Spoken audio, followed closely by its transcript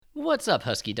What's up,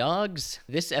 Husky Dogs?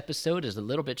 This episode is a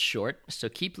little bit short, so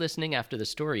keep listening after the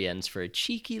story ends for a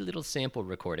cheeky little sample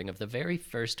recording of the very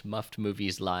first Muffed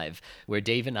Movies Live, where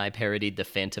Dave and I parodied The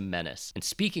Phantom Menace. And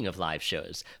speaking of live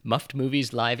shows, Muffed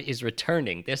Movies Live is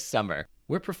returning this summer.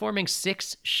 We're performing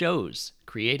 6 shows,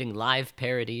 creating live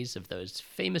parodies of those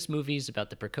famous movies about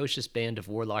the precocious band of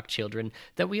warlock children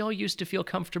that we all used to feel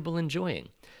comfortable enjoying.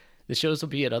 The shows will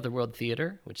be at Otherworld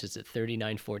Theater, which is at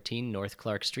 3914 North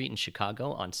Clark Street in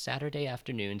Chicago, on Saturday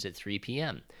afternoons at 3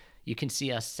 p.m. You can see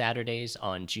us Saturdays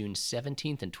on June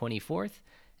 17th and 24th,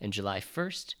 and July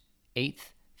 1st,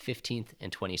 8th, 15th,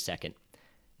 and 22nd.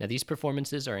 Now, these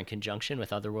performances are in conjunction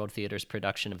with Otherworld Theater's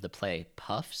production of the play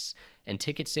Puffs, and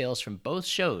ticket sales from both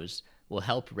shows will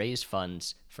help raise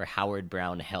funds for Howard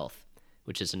Brown Health,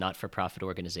 which is a not-for-profit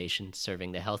organization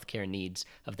serving the healthcare needs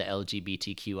of the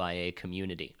LGBTQIA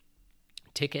community.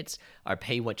 Tickets are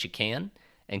pay what you can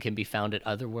and can be found at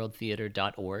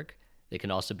otherworldtheater.org. They can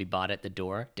also be bought at the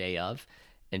door day of.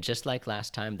 And just like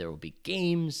last time, there will be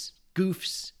games,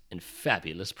 goofs, and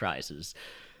fabulous prizes.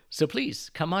 So please,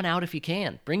 come on out if you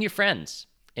can. Bring your friends.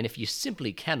 And if you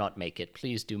simply cannot make it,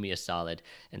 please do me a solid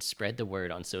and spread the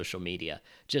word on social media.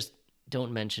 Just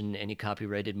don't mention any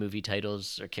copyrighted movie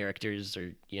titles or characters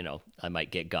or, I might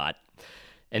get got.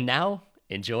 And now,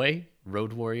 enjoy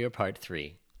Road Warrior Part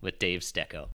 3. With Dave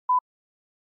Stecco.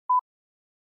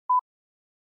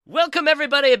 Welcome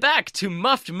everybody back to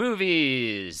Muffed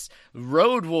Movies,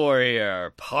 Road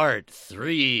Warrior Part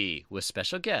 3, with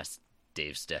special guest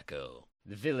Dave Stecco.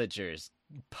 The villagers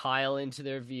pile into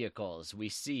their vehicles. We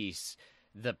see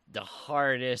the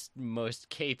hardest, most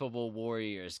capable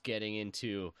warriors getting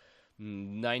into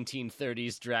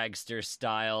 1930s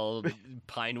dragster-style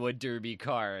Pinewood Derby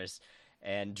cars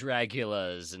and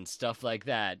Dragulas and stuff like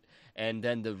that. And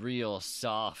then the real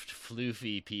soft,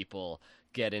 floofy people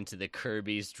get into the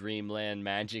Kirby's Dreamland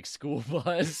Magic School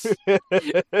Bus.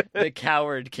 The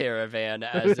Coward Caravan,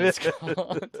 as it's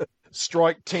called.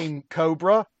 Strike Team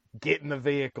Cobra, get in the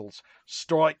vehicles.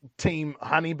 Strike Team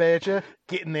Honey Badger,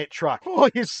 get in that truck. Oh,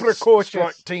 you're precautious.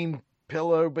 Strike Team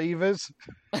Pillow Beavers,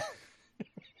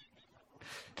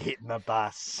 get in the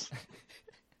bus.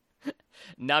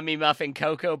 Nummy Muffin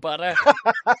Cocoa Butter.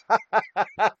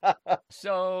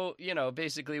 So,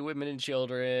 basically women and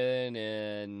children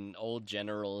and old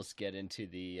generals get into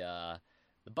the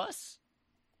bus,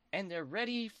 and they're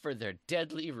ready for their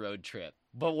deadly road trip.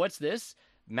 But what's this?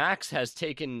 Max has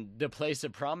taken the place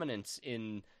of prominence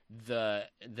in the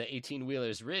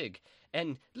 18-wheeler's rig,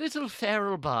 and little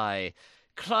Feral By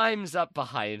climbs up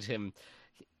behind him.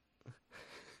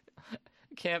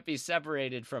 Can't be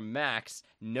separated from Max.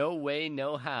 No way,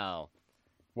 no how.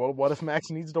 Well, what if Max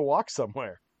needs to walk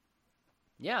somewhere?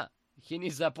 Yeah, he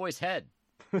needs that boy's head.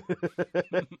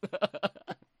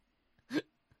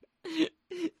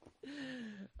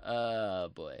 Oh,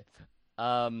 boy.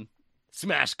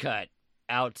 Smash cut.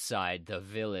 Outside the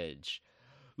village.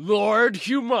 Lord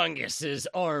Humongous's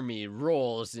army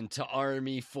rolls into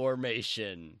army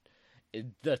formation.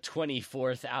 The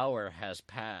 24th hour has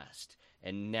passed.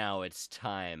 And now it's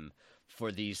time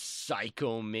for these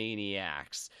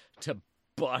psychomaniacs to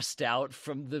bust out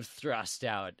from the thrust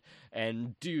out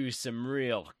and do some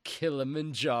real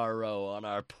Kilimanjaro on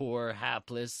our poor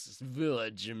hapless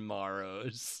village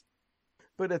tomorrows.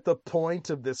 But at the point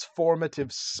of this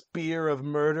formative spear of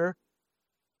murder,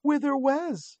 whither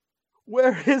Wes?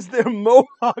 Where is their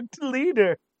mohawked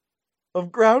leader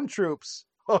of ground troops?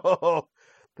 Oh,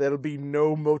 there'll be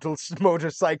no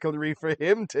motorcyclery for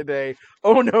him today.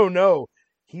 Oh, no.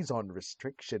 He's on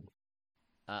restriction.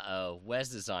 Uh-oh.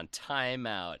 Wes is on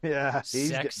timeout. Yeah,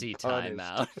 sexy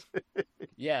timeout.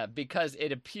 Yeah, because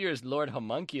it appears Lord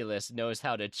Homunculus knows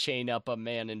how to chain up a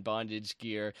man in bondage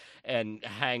gear and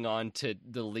hang on to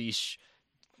the leash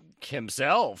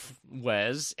himself,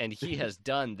 Wes, and he has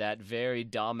done that very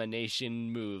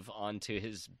domination move onto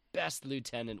his best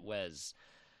lieutenant, Wes.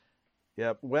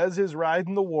 Yep, Wes is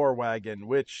riding the war wagon,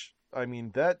 which,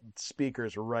 that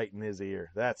speaker's right in his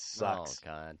ear. That sucks. Oh,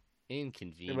 God.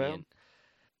 Inconvenient.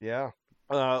 Yeah.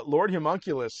 Lord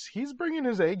Homunculus, he's bringing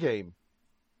his A-game.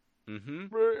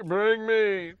 Mm-hmm. Bring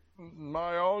me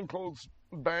my uncle's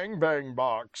bang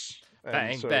box.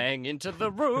 Bang into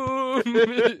the room!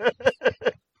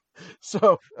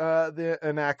 So,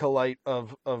 an acolyte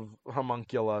of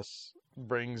Homunculus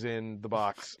brings in the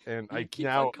box, and I keep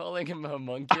now on calling him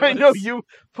Homunculus. I know you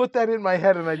put that in my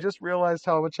head, and I just realized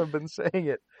how much I've been saying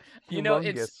it.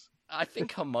 I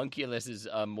think homunculus is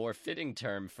a more fitting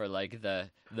term for like the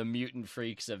mutant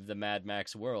freaks of the Mad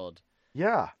Max world.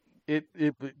 Yeah, it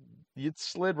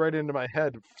slid right into my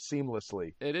head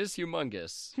seamlessly. It is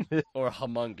humongous or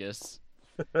humongous.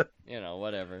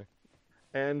 Whatever.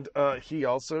 And he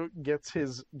also gets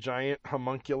his giant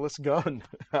homunculus gun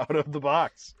out of the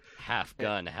box. Half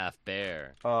gun, half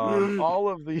bear. All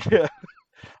of the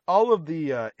all of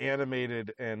the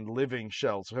animated and living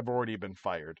shells have already been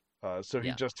fired. So he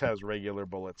Yeah. just has regular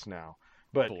bullets now.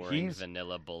 But Boring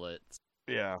vanilla bullets.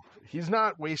 he's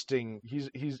not wasting.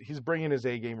 He's bringing his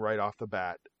A game right off the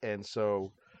bat, and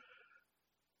so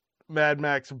Mad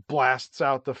Max blasts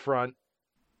out the front.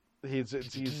 He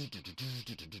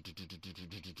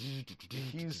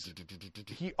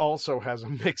also has a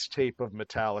mixtape of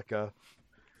Metallica.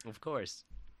 Of course.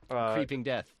 Uh, Creeping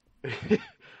Death.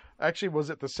 Actually,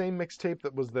 was it the same mixtape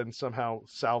that was then somehow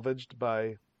salvaged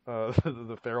by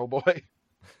the Feral Boy?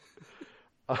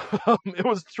 It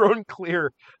was thrown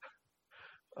clear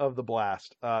of the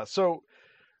blast. So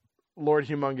Lord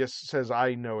Humongous says,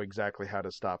 "I know exactly how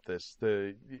to stop this.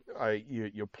 You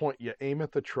aim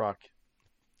at the truck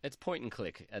It's point and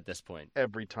click at this point.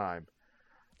 every time.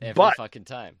 Every But fucking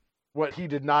time. what he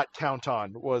did not count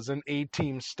on was an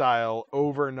A-Team style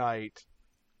overnight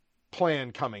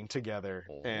plan coming together.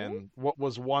 Oh. And what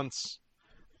was once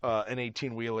an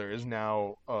 18-wheeler is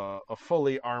now a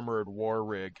fully armored war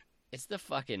rig. It's the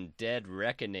fucking Dead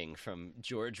Reckoning from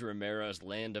George Romero's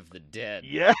Land of the Dead.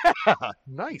 Yeah,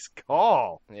 nice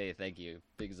call. Hey, thank you.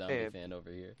 Big zombie fan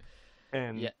over here.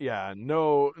 And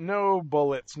no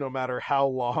bullets, no matter how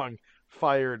long,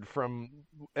 fired from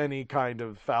any kind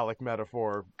of phallic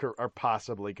metaphor are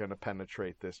possibly going to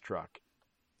penetrate this truck.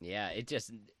 Yeah, it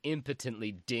just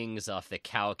impotently dings off the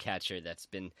cow catcher that's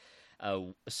been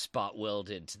spot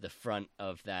welded to the front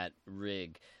of that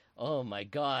rig. Oh my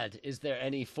god, is there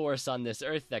any force on this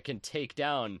earth that can take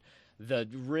down the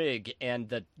rig and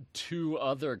the two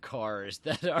other cars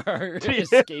that are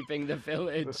escaping the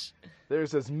village?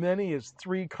 There's as many as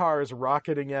 3 cars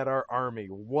rocketing at our army.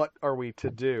 What are we to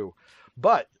do?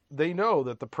 But they know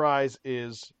that the prize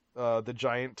is the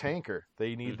giant tanker.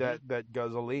 They need that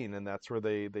gasoline, and that's where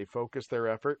they focus their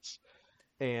efforts.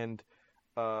 And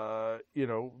they're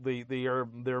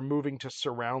moving to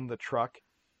surround the truck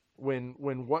when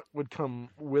what would come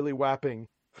willy whapping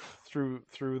through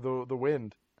the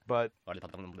wind, but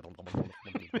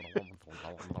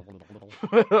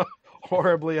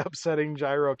horribly upsetting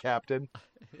gyro captain.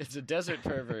 It's a desert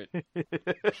pervert.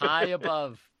 High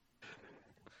above,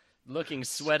 looking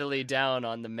sweatily down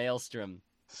on the maelstrom,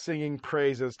 singing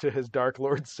praises to his Dark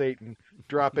Lord Satan,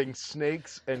 dropping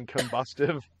snakes and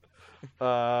combustive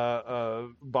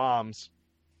bombs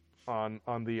on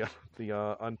the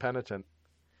unpenitent.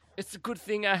 It's a good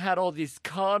thing I had all these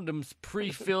condoms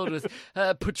pre-filled with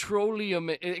petroleum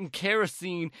and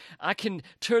kerosene. I can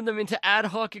turn them into ad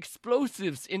hoc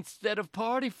explosives instead of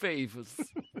party favors.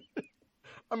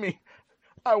 I mean,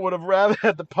 I would have rather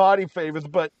had the party favors,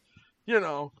 but,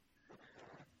 I'll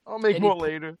make more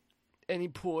later. Any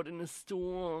port in a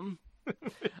storm.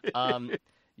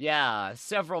 Yeah,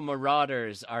 several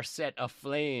marauders are set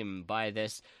aflame by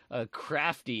this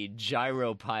crafty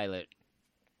gyro pilot.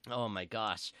 Oh my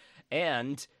gosh.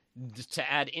 And to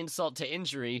add insult to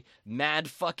injury, Mad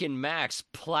fucking Max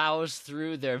plows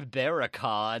through their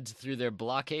barricade, through their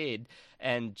blockade,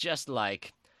 and just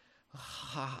like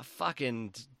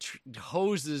fucking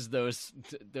hoses those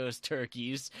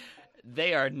turkeys.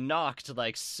 They are knocked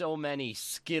like so many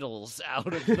Skittles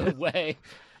out of the way.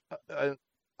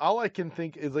 All I can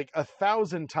think is like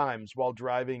 1,000 times while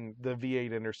driving the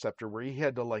V8 Interceptor where he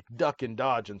had to like duck and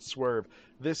dodge and swerve.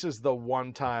 This is the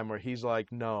one time where he's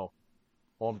like, no,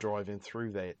 I'm driving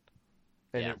through that.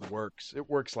 And it works. It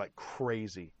works like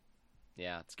crazy.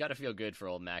 Yeah, it's got to feel good for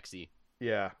old Maxie.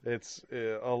 Yeah, it's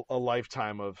a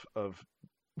lifetime of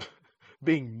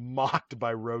being mocked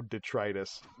by road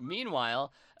detritus.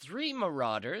 Meanwhile, 3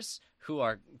 marauders, who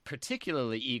are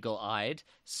particularly eagle-eyed,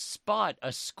 spot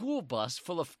a school bus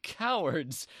full of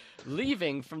cowards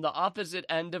leaving from the opposite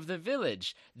end of the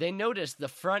village. They notice the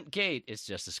front gate, it's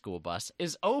just a school bus,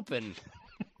 is open.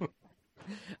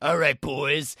 All right,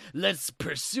 boys, let's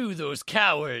pursue those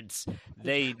cowards.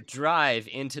 They drive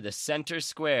into the center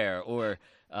square, or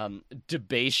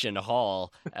Debation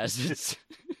Hall, as it's...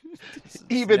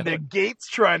 Even the gate's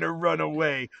trying to run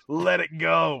away. Let it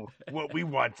go. What we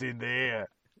want's in there.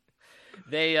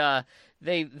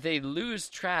 They lose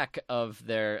track of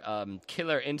their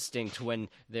killer instinct when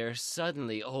they're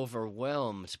suddenly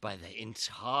overwhelmed by the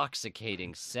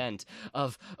intoxicating scent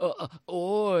of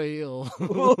oil.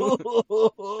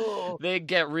 They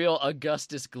get real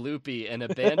Augustus Gloopy and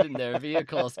abandon their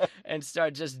vehicles and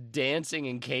start just dancing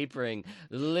and capering,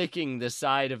 licking the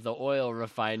side of the oil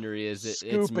refinery as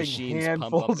its machines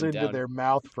pump up and down. Into their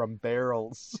mouth from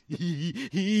barrels.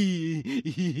 It's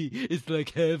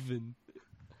like heaven.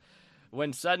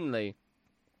 when suddenly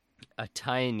a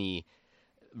tiny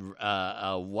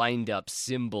a wind-up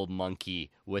cymbal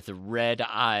monkey with red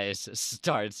eyes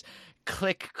starts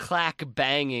click clack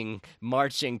banging,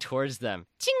 marching towards them.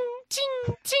 Ting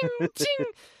ting ting ting.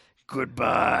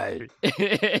 Goodbye,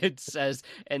 it says,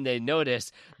 and they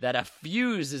notice that a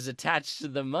fuse is attached to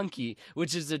the monkey,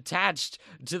 which is attached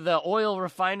to the oil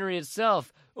refinery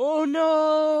itself. Oh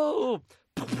no!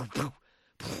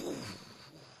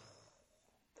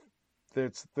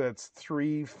 That's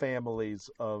three families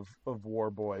of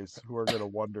war boys who are gonna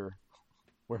wonder,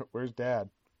 where's Dad?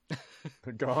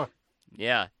 They're gone.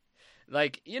 Yeah,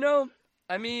 like,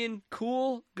 I mean,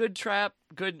 cool, good trap,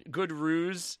 good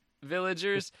ruse,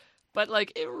 villagers, but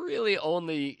like it really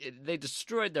they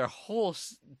destroyed their whole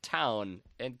town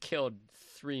and killed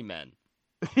 3 men.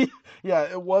 Yeah,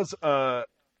 it was. I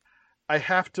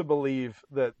have to believe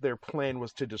that their plan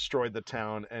was to destroy the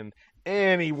town, and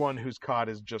anyone who's caught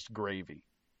is just gravy.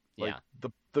 Like Yeah.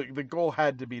 the goal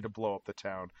had to be to blow up the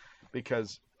town,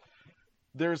 because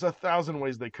there's 1,000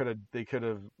 ways they could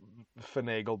have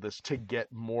finagled this to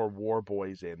get more war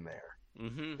boys in there.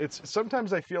 Mm-hmm. It's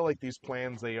sometimes I feel like these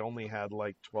plans, they only had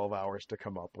like 12 hours to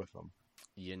come up with them.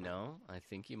 I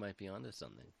think you might be onto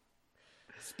something.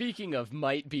 Speaking of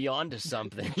might be onto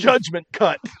something. Judgment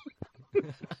cut.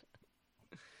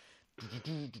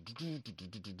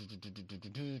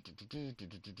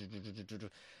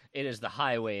 It is the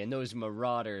highway, and those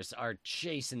marauders are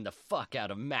chasing the fuck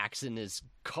out of Max and his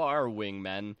car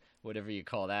wingmen, whatever you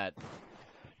call that.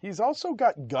 He's also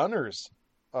got gunners.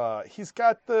 He's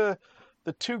got the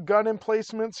 2 gun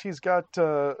emplacements. He's got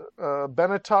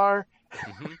Benatar,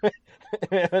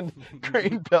 and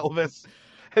Crane Pelvis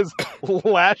has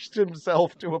lashed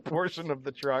himself to a portion of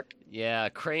the truck. Yeah,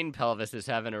 Crane Pelvis is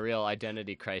having a real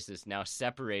identity crisis now,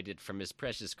 separated from his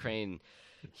precious crane.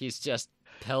 He's just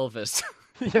pelvis.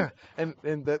 Yeah, and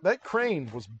that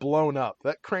crane was blown up.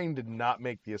 That crane did not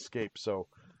make the escape, so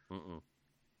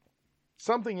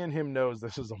something in him knows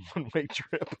this is a one-way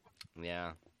trip.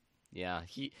 Yeah.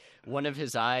 One of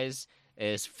his eyes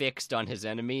is fixed on his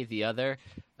enemy, the other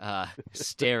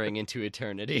staring into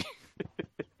eternity.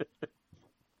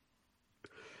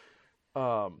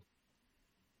 Oh,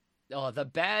 the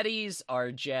baddies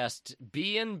are just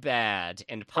being bad,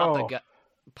 and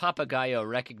Papagayo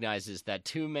recognizes that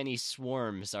too many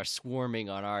swarms are swarming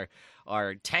on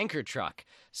our tanker truck,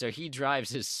 so he drives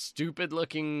his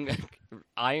stupid-looking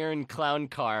iron clown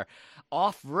car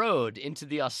off-road into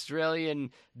the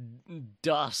Australian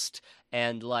dust,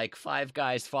 and like 5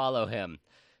 guys follow him.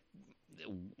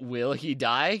 Will he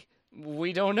die?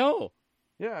 We don't know.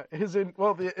 Yeah,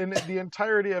 the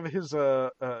entirety of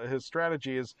his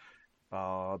strategy is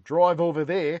drive over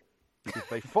there. If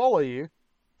they follow you,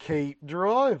 keep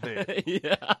driving.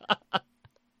 Yeah.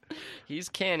 He's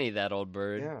canny, that old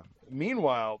bird. Yeah.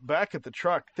 Meanwhile, back at the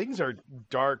truck, things are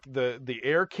dark. The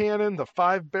air cannon, the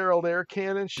 5-barreled air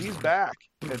cannon, she's back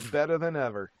and better than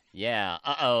ever. Yeah.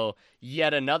 Uh-oh.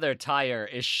 Yet another tire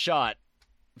is shot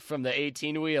from the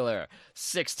 18-wheeler.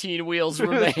 16 wheels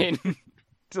remain.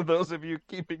 To those of you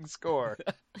keeping score.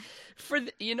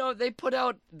 They put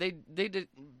out they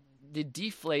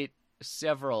deflate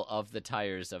several of the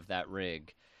tires of that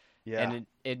rig. Yeah. And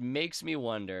it makes me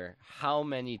wonder, how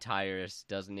many tires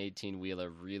does an 18-wheeler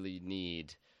really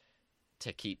need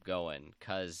to keep going?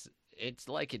 Because it's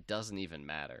like it doesn't even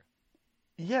matter.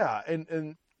 Yeah,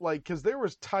 and like, because there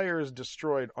was tires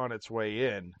destroyed on its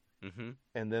way in,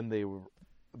 and then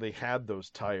they had those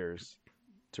tires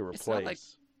to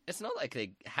replace. It's not like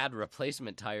they had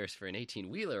replacement tires for an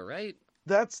 18-wheeler, right?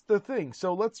 That's the thing.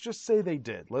 So let's just say they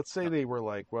did. Let's say they were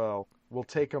like, well, we'll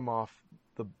take them off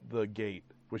the gate,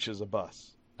 which is a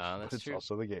bus. That's it's true.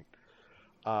 Also the gate.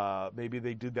 Maybe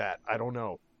they did that. I don't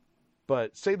know.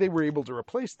 But say they were able to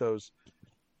replace those.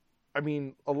 I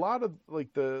mean, a lot of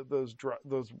like those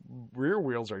rear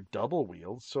wheels are double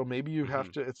wheels, so maybe you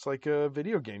have to. It's like a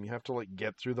video game. You have to like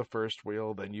get through the first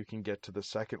wheel, then you can get to the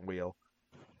second wheel.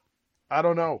 I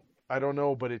don't know,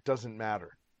 but it doesn't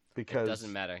matter because it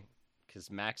doesn't matter because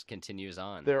Max continues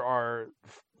on. There are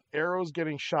arrows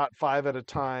getting shot 5 at a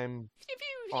time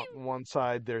on one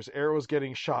side. There's arrows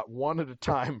getting shot 1 at a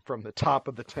time from the top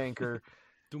of the tanker.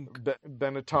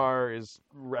 Benatar is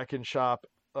wrecking shop.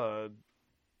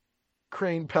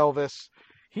 Crane Pelvis,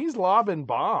 he's lobbing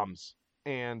bombs,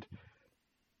 and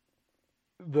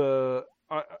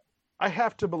I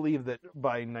have to believe that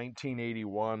by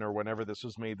 1981 or whenever this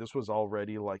was made, this was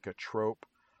already like a trope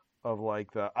of like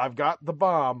I've got the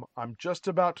bomb, I'm just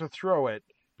about to throw it,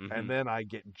 and then I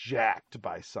get jacked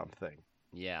by something.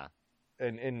 Yeah.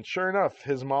 and sure enough,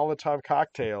 his Molotov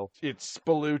cocktail, it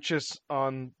spalooches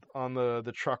on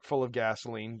the truck full of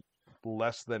gasoline,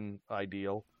 less than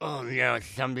ideal. Oh no,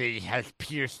 somebody has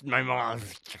pierced my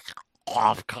mom's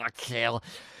off cocktail.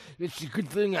 It's a good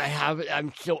thing I have it.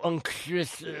 I'm so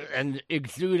unctuous and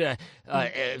exude a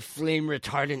flame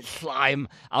retardant slime.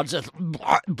 I'll just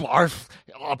barf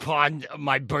upon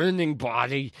my burning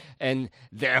body and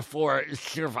therefore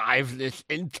survive this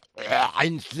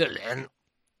incident.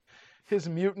 His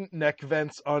mutant neck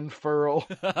vents unfurl,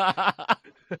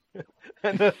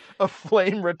 and a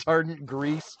flame retardant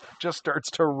grease just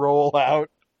starts to roll out.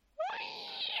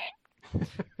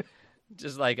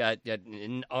 Just like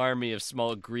an army of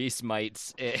small grease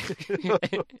mites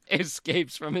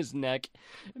escapes from his neck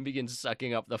and begins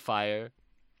sucking up the fire.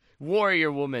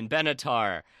 Warrior woman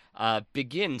Benatar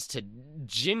begins to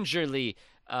gingerly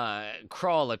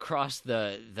crawl across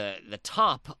the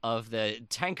top of the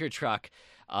tanker truck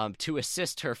to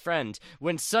assist her friend,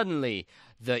 when suddenly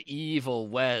the evil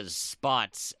Wes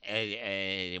spots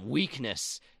a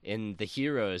weakness in the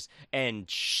heroes and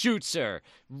shoots her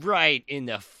right in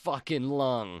the fucking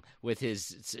lung with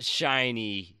his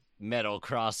shiny metal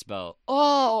crossbow.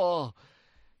 Oh!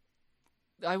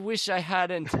 I wish I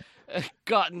hadn't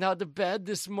gotten out of bed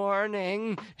this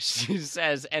morning, she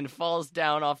says, and falls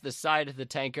down off the side of the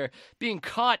tanker, being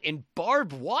caught in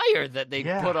barbed wire that they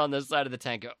put on the side of the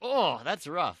tanker. Oh, that's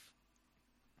rough.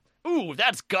 Ooh,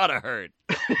 that's gotta hurt.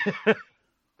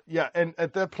 Yeah, and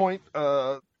at that point,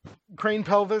 Crane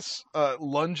Pelvis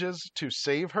lunges to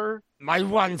save her. My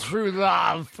one true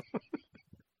love.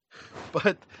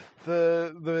 But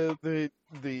the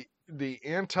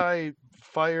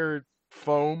anti-fire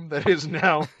foam that is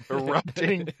now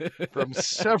erupting from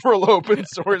several open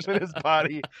sores in his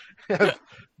body have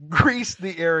greased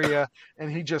the area, and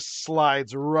he just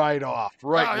slides right off,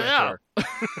 with her.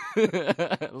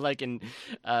 Like an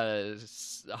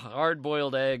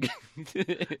hard-boiled egg.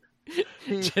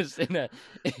 Just in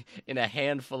a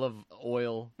handful of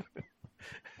oil.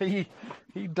 He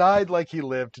died like he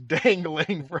lived,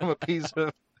 dangling from a piece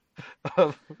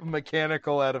of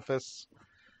mechanical edifice.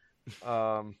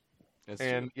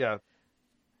 And yeah,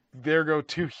 there go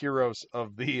two heroes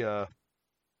of the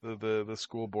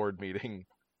school board meeting,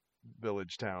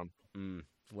 village town.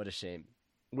 What a shame.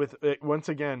 With once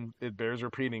again, it bears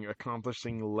repeating,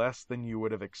 accomplishing less than you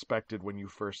would have expected when you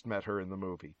first met her in the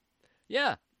movie.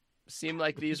 Yeah, seemed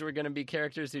like these were going to be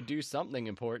characters who do something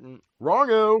important.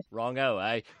 Wrongo.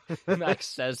 Max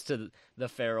says to the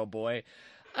feral boy.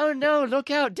 Oh no,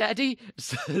 look out, Daddy,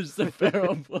 says the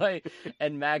feral boy.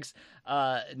 And Max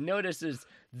notices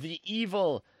the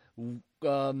evil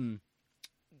Claw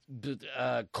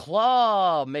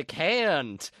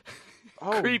McHand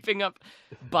creeping up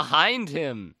behind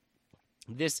him.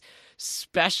 This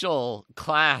special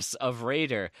class of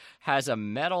raider has a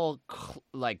metal,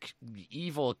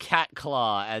 evil cat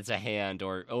claw as a hand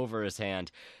or over his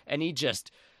hand, and he just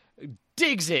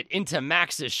digs it into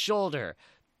Max's shoulder,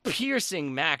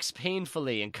 piercing Max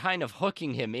painfully and kind of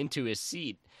hooking him into his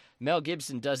seat. Mel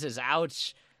Gibson does his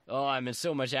ouch, oh, I'm in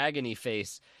so much agony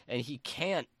face, and he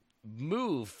can't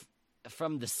move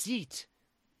from the seat.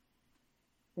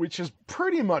 Which is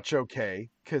pretty much okay,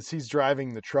 because he's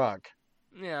driving the truck.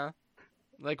 Yeah.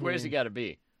 Like, where's he got to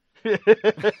be?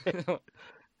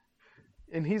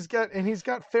 And he's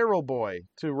got Feral Boy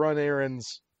to run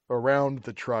errands around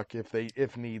the truck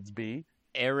if needs be.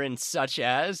 Errands such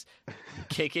as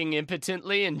kicking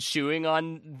impotently and chewing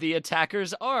on the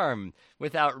attacker's arm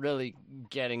without really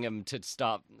getting him to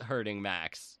stop hurting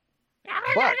Max.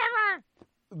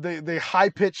 But the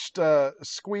high-pitched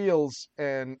squeals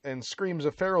and screams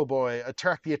of Feral Boy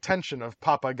attract the attention of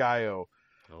Papagayo,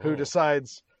 who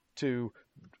decides to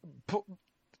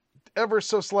ever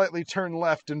so slightly turn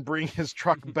left and bring his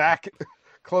truck back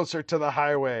closer to the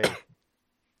highway.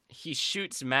 He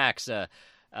shoots Max a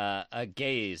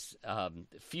gaze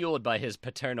fueled by his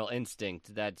paternal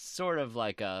instinct that's sort of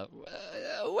like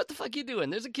what the fuck you doing?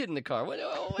 There's a kid in the car. What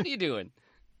are you doing?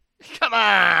 Come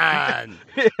on!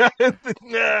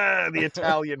 The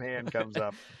Italian hand comes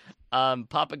up.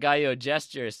 Papagayo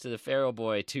gestures to the feral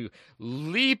boy to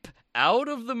leap out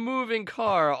of the moving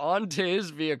car onto his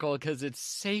vehicle because it's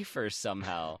safer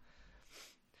somehow.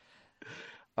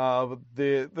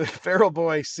 The feral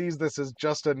boy sees this as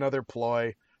just another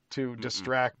ploy to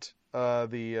distract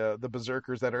the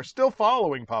berserkers that are still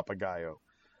following Papagayo,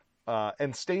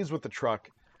 and stays with the truck,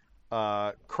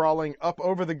 crawling up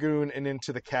over the goon and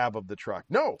into the cab of the truck.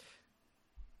 No!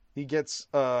 He gets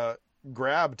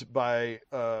grabbed by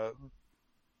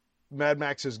Mad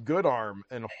Max's good arm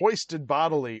and hoisted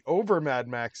bodily over Mad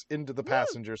Max into the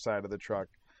passenger side of the truck.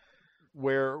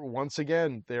 where once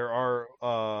again there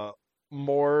are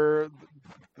more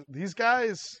these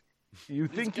guys. You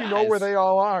These think you know where guys. they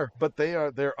all are, but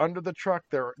they're under the truck.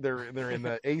 They're in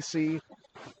the AC.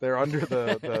 They're under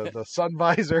the sun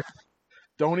visor.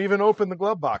 Don't even open the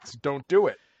glove box. Don't do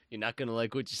it. You're not gonna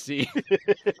like what you see.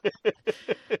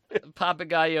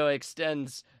 Papagayo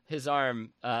extends his arm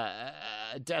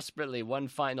desperately one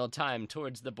final time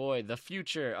towards the boy, the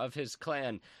future of his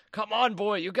clan. Come on,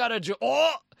 boy, you gotta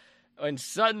oh! And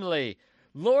suddenly,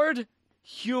 Lord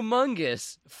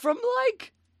Humongous, from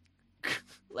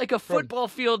like a football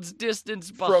field's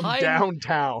distance behind... From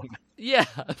downtown. Yeah,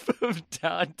 from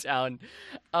downtown.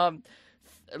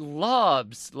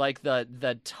 Lobs like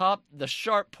the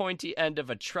sharp pointy end of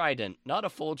a trident, not a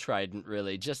full trident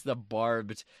really, just the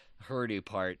barbed hurdy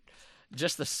part,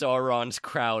 just the Sauron's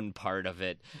crown part of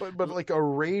it. But like a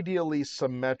radially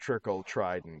symmetrical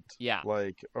trident. Yeah.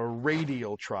 Like a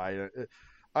radial trident.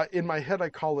 In my head, I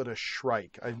call it a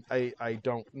shrike. I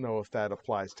don't know if that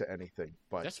applies to anything,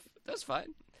 but that's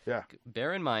fine. Yeah.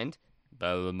 Bear in mind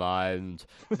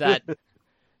that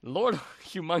Lord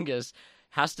Humongous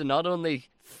has to not only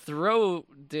throw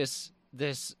this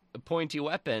pointy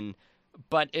weapon,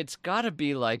 but it's got to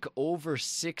be like over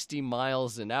 60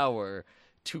 miles an hour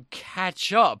to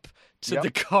catch up to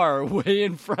the car way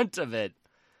in front of it.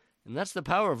 And that's the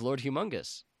power of Lord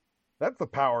Humongous. That's the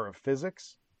power of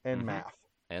physics and math.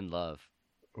 And love.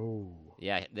 Ooh.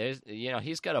 Yeah,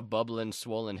 he's got a bubbling,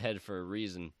 swollen head for a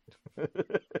reason.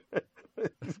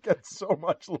 He's got so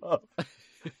much love.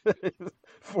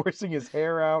 Forcing his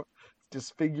hair out,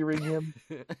 disfiguring him.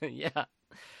 Yeah.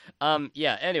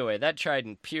 Anyway, that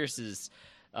trident pierces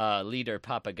leader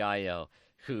Papagayo,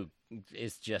 who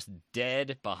is just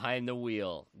dead behind the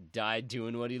wheel, died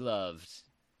doing what he loved.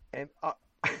 And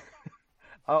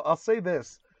I'll say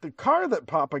this. The car that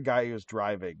Papagayo is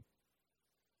driving,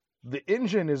 the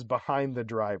engine is behind the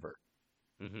driver.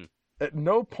 Mm-hmm. At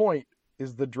no point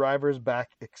is the driver's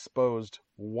back exposed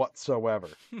whatsoever.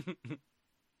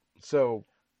 So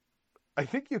I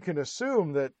think you can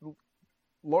assume that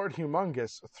Lord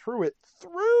Humongous threw it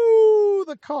through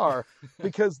the car,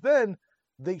 because then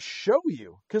they show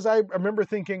you. Because I remember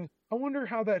thinking, I wonder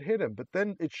how that hit him. But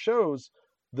then it shows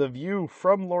the view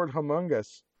from Lord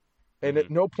Humongous, and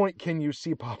at no point can you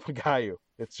see Papagayo.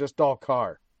 It's just all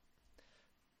car.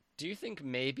 Do you think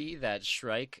maybe that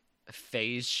Shrike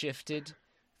phase shifted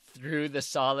through the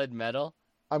solid metal?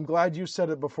 I'm glad you said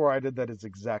it before I did. That is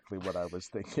exactly what I was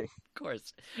thinking. Of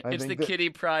course. It's the Kitty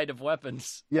Pryde of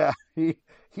weapons. Yeah,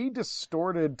 he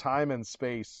distorted time and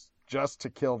space just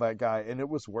to kill that guy, and it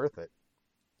was worth it.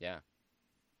 Yeah.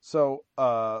 So,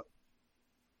 Papagayo,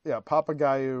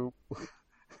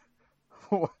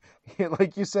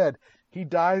 like you said, he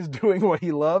dies doing what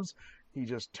he loves. He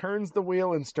just turns the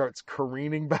wheel and starts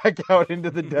careening back out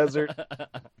into the desert.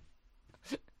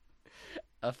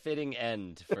 A fitting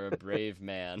end for a brave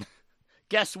man.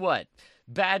 Guess what?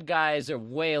 Bad guys are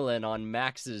wailing on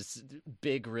Max's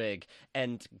big rig.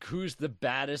 And who's the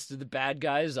baddest of the bad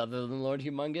guys other than Lord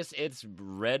Humongous? It's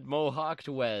Red Mohawked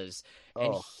Wes.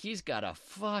 And he's got a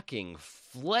fucking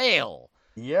flail.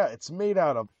 Yeah, it's made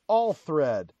out of all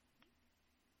thread.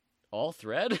 All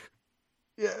thread?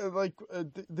 Yeah, like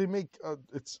they make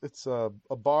it's a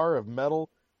bar of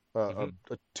metal, a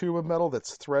tube of metal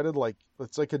that's threaded like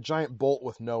it's like a giant bolt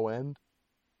with no end.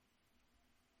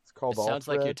 It's called all thread. Sounds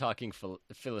like you're talking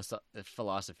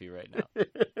philosophy right now.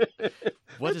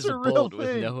 What is It's a real bolt thing.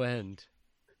 with no end?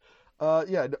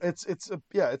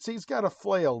 He's got a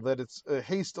flail that it's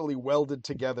hastily welded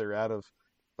together out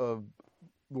of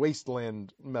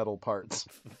wasteland metal parts.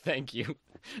 Thank you.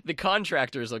 The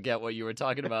contractors will get what you were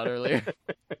talking about earlier.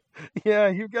 Yeah,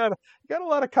 you got a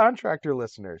lot of contractor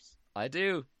listeners. I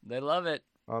do. They love it.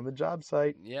 On the job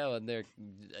site. Yeah, when they're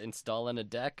installing a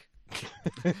deck.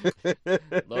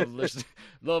 Love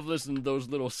listening to those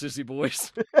little sissy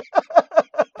boys.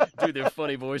 Do their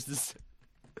funny voices.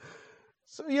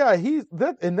 So yeah,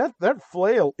 that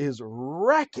flail is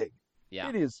wrecking. Yeah.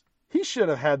 It is. He should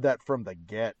have had that from the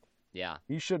get. Yeah.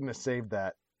 He shouldn't have saved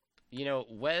that. You know,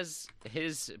 Wes,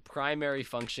 his primary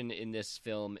function in this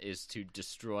film is to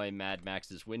destroy Mad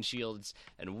Max's windshields,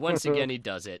 and once again he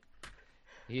does it.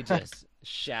 He just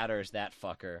shatters that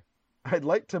fucker. I'd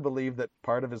like to believe that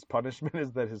part of his punishment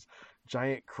is that his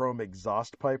giant chrome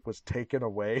exhaust pipe was taken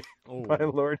away by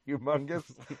Lord Humongous,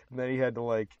 and then he had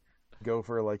to go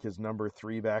for his number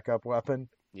 3 backup weapon.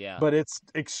 Yeah. But it's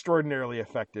extraordinarily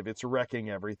effective. It's wrecking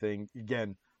everything.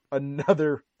 Again,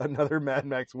 another Mad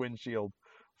Max windshield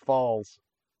falls.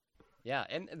 Yeah,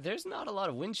 and there's not a lot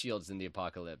of windshields in the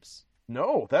apocalypse.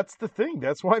 No, that's the thing.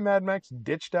 That's why Mad Max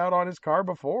ditched out on his car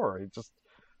before.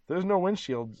 there's no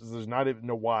windshield, there's not even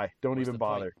no why. Don't What's even the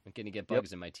bother. point? I'm gonna get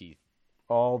bugs in my teeth.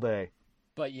 All day.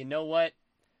 But you know what?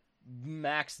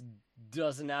 Max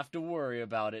doesn't have to worry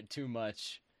about it too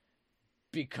much.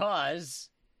 Because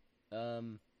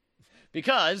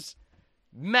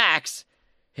Max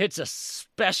hits a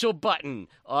special button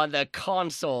on the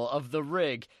console of the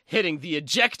rig, hitting the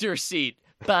ejector seat.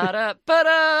 Ba-da,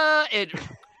 ba-da! It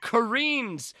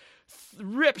careens,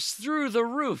 rips through the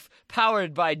roof,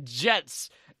 powered by jets,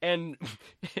 and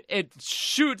it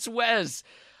shoots Wes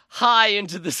high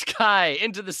into the sky,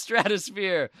 into the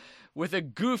stratosphere. With a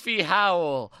goofy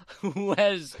howl,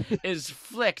 Wes is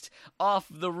flicked off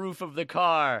the roof of the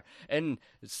car and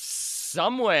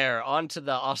somewhere onto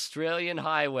the Australian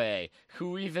highway.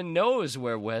 Who even knows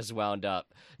where Wes wound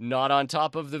up? Not on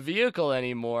top of the vehicle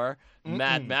anymore.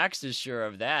 Mad Max is sure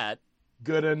of that.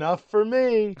 Good enough for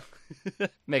me.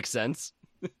 Makes sense.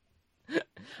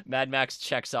 Mad Max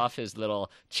checks off his little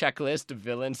checklist of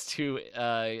villains to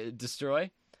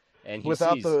destroy. And he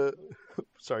sees...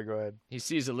 Sorry, go ahead. He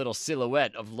sees a little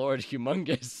silhouette of Lord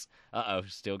Humongous. Uh-oh,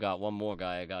 still got one more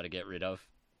guy I gotta get rid of.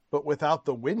 But without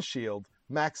the windshield,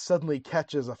 Max suddenly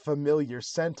catches a familiar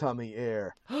scent on the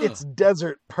air. It's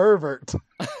Desert Pervert.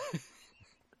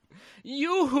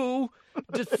 Yoo-hoo!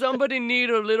 Does somebody need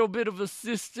a little bit of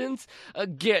assistance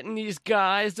getting these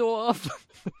guys off?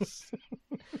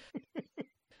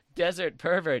 Desert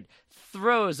Pervert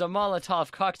throws a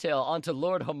Molotov cocktail onto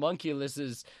Lord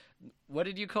Homunculus's... What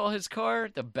did you call his car?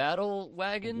 The battle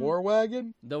wagon? War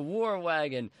wagon? The war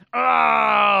wagon.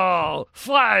 Oh!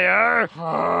 Fire!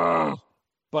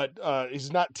 But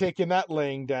he's not taking that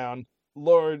laying down.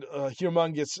 Lord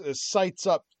Humongous sights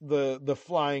up the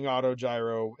flying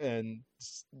autogyro and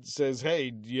says,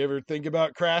 "Hey, do you ever think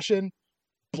about crashing?"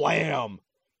 Blam!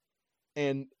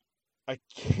 And I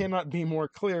cannot be more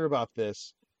clear about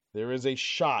this. There is a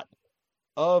shot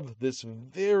of this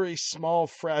very small,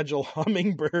 fragile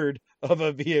hummingbird of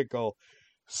a vehicle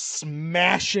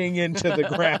smashing into the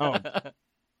ground.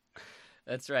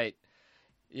 That's right.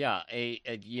 Yeah,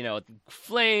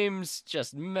 flames,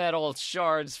 just metal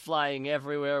shards flying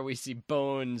everywhere. We see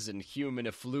bones and human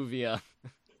effluvia.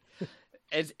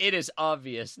 It is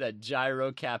obvious that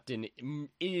Gyro Captain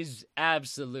is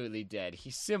absolutely dead. He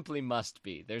simply must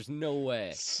be. There's no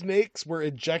way. Snakes were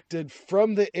ejected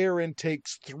from the air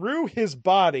intakes through his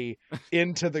body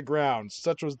into the ground.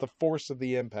 Such was the force of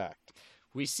the impact.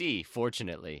 We see,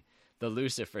 fortunately, the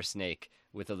Lucifer snake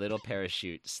with a little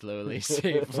parachute slowly,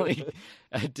 safely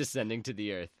descending to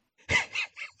the earth.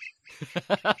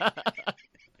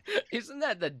 Isn't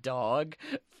that the dog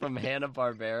from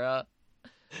Hanna-Barbera?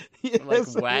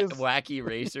 Yes, like wacky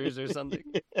racers or something?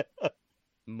 Yeah.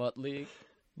 Muttley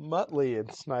and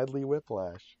Snidely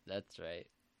Whiplash. That's right.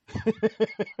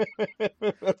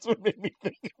 That's what made me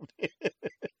think of it.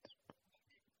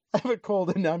 I have a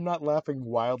cold and I'm not laughing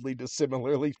wildly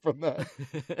dissimilarly from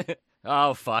that.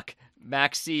 Oh, fuck.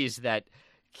 Max sees that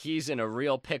he's in a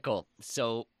real pickle,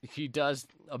 so he does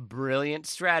a brilliant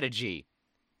strategy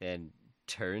and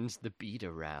turns the beat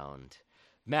around.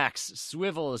 Max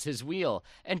swivels his wheel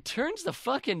and turns the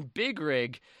fucking big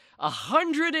rig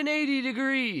 180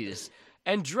 degrees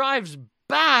and drives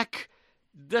back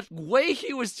the way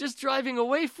he was just driving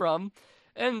away from.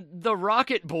 And the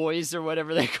Rocket Boys, or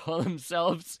whatever they call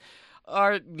themselves,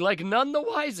 are like none the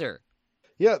wiser.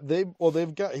 Yeah,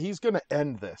 he's going to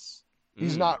end this.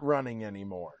 He's not running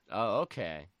anymore. Oh,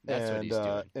 okay. That's what he's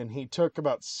doing. And he took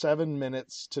about 7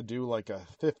 minutes to do like a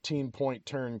 15-point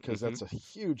turn because that's a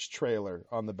huge trailer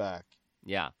on the back.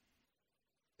 Yeah.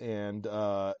 And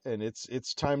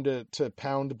it's time to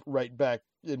pound right back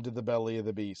into the belly of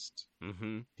the beast.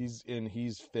 Mm-hmm.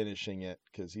 He's finishing it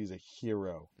because he's a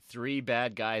hero. 3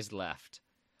 bad guys left.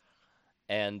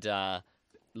 And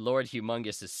Lord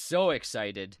Humongous is so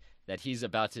excited that he's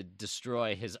about to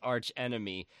destroy his arch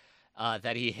enemy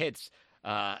that he hits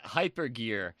hyper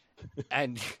gear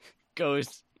and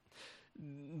goes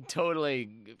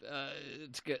totally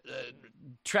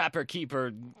trapper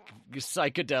keeper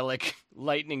psychedelic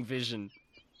lightning vision.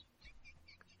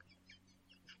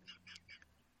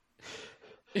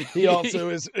 He also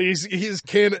is he's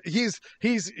can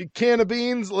of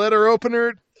beans, letter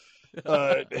opener,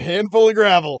 handful of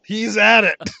gravel. He's at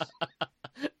it.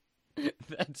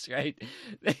 That's right.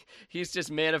 He's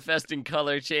just manifesting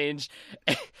color change.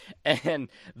 And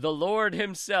the Lord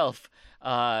himself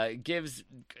gives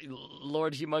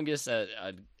Lord Humongous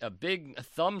a big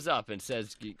thumbs up and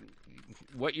says,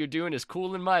 "What you're doing is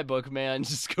cool in my book, man.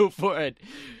 Just go for it."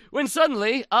 When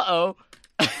suddenly,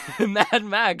 Mad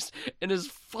Max in his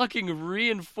fucking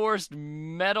reinforced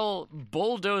metal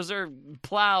bulldozer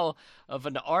plow of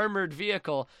an armored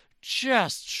vehicle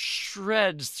just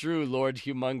shreds through Lord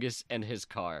Humongous and his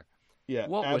car. Yeah,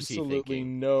 What was he absolutely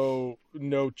thinking? no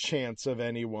chance of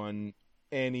anybody,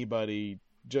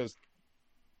 just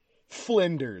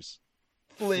flinders.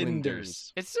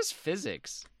 It's just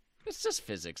physics. It's just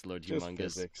physics, Lord Just Humongous.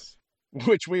 physics.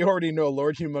 Which we already know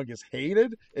Lord Humongous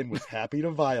hated and was happy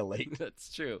to violate.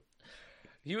 That's true.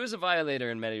 He was a violator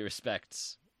in many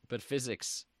respects, but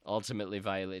physics ultimately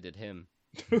violated him.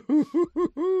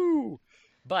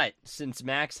 But since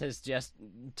Max has just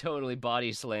totally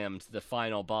body slammed the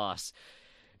final boss,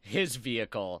 his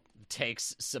vehicle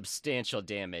takes substantial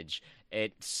damage.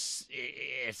 It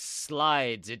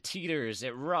slides, it teeters,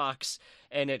 it rocks,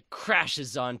 and it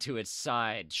crashes onto its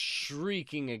side,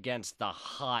 shrieking against the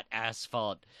hot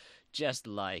asphalt, just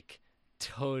like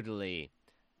totally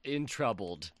in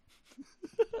troubled.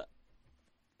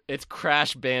 It's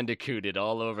crash bandicooted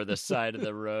all over the side of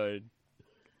the road.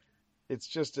 It's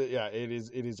just it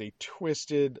is a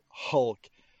twisted Hulk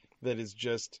that is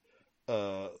just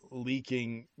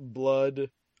leaking blood.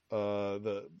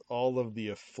 All of the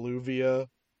effluvia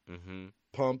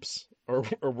pumps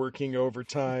are working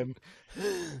overtime.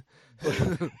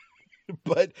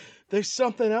 But there's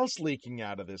something else leaking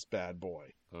out of this bad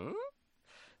boy. Huh?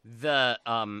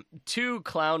 The two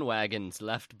clown wagons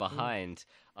left behind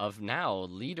of now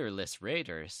leaderless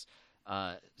raiders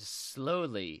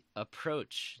slowly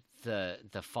approach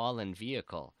the fallen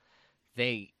vehicle.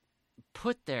 They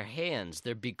put their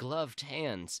begloved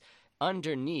hands,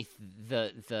 underneath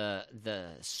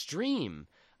the stream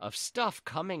of stuff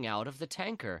coming out of the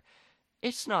tanker.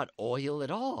 It's not oil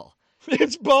at all.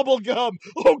 It's bubble gum.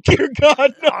 Oh dear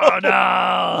God! No!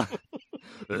 Oh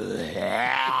no!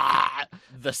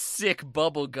 The sick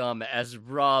bubblegum, as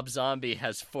Rob Zombie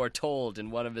has foretold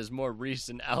in one of his more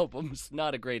recent albums.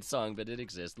 Not a great song, but it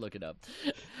exists. Look it up.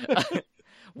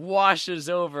 Washes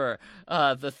over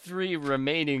the three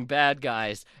remaining bad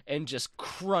guys and just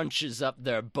crunches up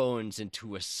their bones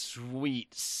into a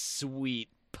sweet, sweet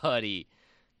putty.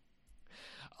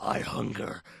 I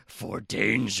hunger for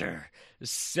danger,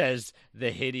 says the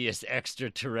hideous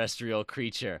extraterrestrial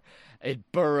creature.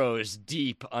 It burrows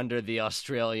deep under the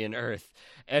Australian earth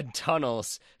and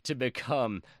tunnels to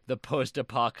become the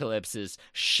post-apocalypse's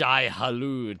Shai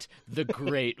Hulud, the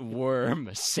great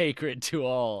worm, sacred to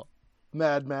all.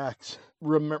 Mad Max,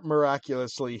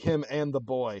 miraculously, him and the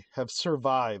boy have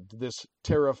survived this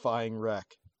terrifying wreck.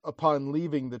 Upon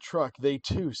leaving the truck, they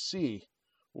too see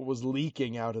what was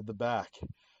leaking out of the back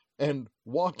and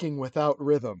walking without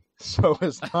rhythm so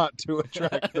as not to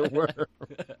attract the worm.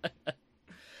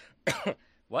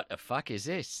 What the fuck is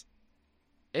this?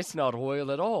 It's not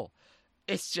oil at all.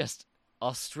 It's just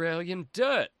Australian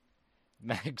dirt,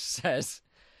 Max says.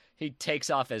 He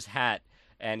takes off his hat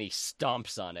and he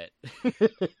stomps on it.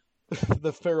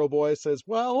 The feral boy says,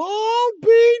 well, I'll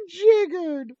be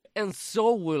jiggered. And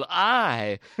so will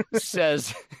I,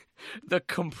 says the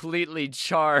completely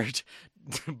charred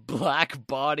black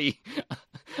body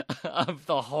of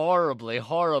the horribly,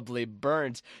 horribly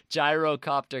burnt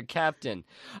gyrocopter captain.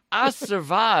 I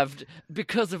survived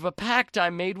because of a pact I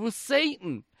made with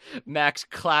Satan. Max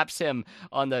claps him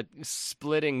on the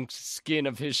splitting skin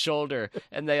of his shoulder,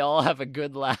 and they all have a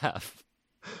good laugh.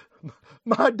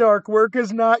 My dark work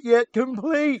is not yet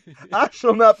complete. I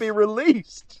shall not be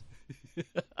released.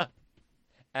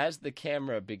 As the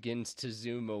camera begins to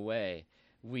zoom away,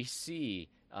 we see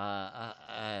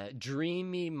a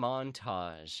dreamy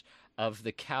montage of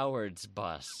the Cowards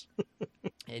bus,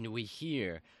 and we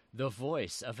hear the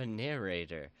voice of a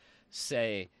narrator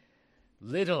say,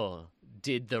 little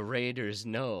did the raiders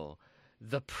know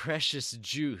the precious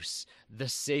juice, the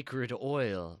sacred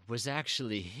oil, was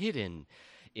actually hidden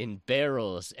in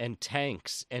barrels and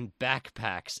tanks and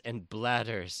backpacks and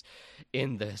bladders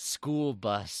in the school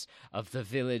bus of the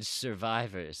village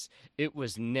survivors. It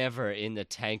was never in the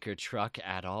tanker truck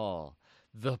at all.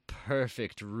 The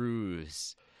perfect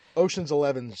ruse. Ocean's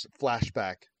 11's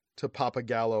flashback to Papa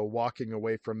Gallo walking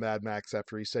away from Mad Max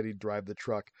after he said he'd drive the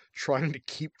truck, trying to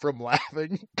keep from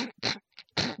laughing.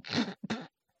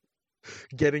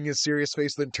 Getting his serious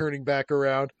face, then turning back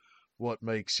around. What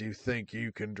makes you think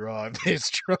you can drive this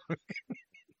truck?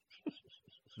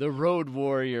 The road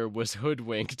warrior was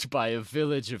hoodwinked by a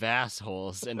village of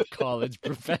assholes and college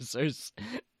professors.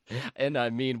 And I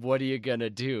mean, what are you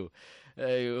gonna do?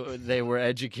 They were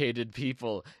educated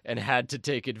people and had to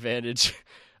take advantage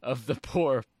of the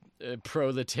poor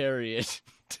proletariat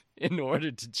in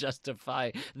order to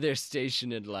justify their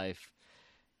station in life.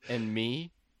 And me?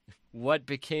 What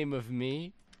became of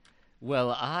me?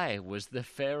 Well, I was the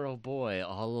feral boy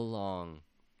all along.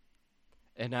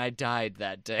 and I died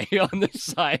that day on the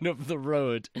side of the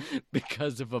road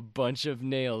because of a bunch of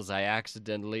nails I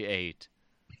accidentally ate.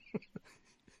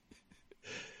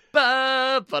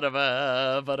 Ba ba ba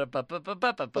ba ba ba ba ba ba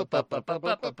ba ba ba ba ba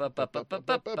ba ba ba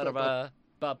ba ba ba.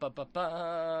 Ba, ba, ba,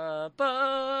 ba,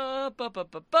 ba, ba, ba,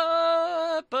 ba,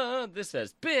 ba, ba. This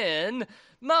has been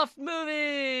Muff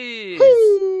Movies!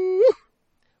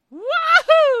 Woohoo!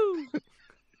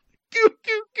 Coo,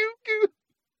 coo, coo, coo.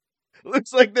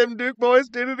 Looks like them Duke boys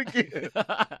did it again.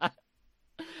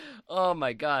 Oh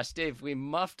my gosh, Dave, we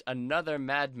muffed another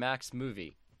Mad Max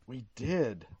movie. We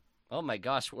did. Oh my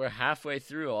gosh, we're halfway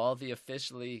through all the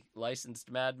officially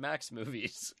licensed Mad Max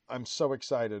movies. I'm so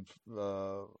excited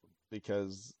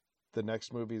because the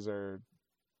next movies are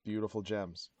beautiful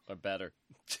gems. Or better.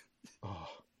 Oh.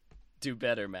 Do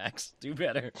better, Max. Do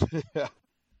better. Yeah.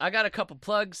 I got a couple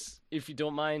plugs, if you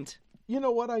don't mind. You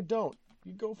know what? I don't.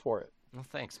 You go for it. Well,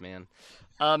 thanks, man.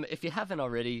 If you haven't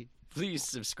already, please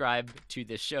subscribe to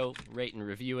this show, rate and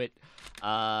review it.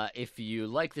 If you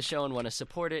like the show and want to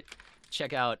support it,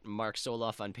 check out Mark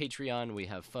Soloff on Patreon. We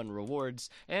have fun rewards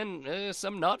and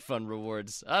some not fun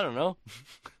rewards. I don't know.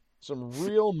 Some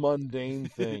real mundane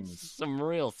things. Some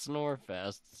real snore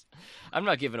fests. I'm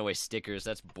not giving away stickers.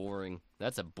 That's boring.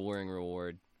 That's a boring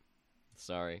reward.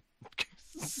 Sorry.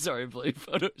 Sorry, Bloody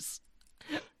Photos.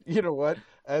 You know what?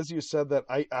 As you said that,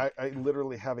 I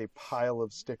literally have a pile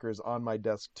of stickers on my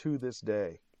desk to this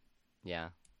day. Yeah.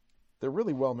 They're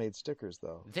really well-made stickers,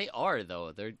 though. They are,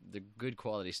 though. They're good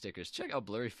quality stickers. Check out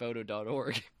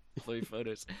blurryphoto.org. Blurry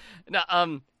Photos.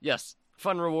 Now, yes,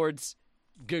 fun rewards,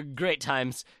 good, great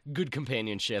times, good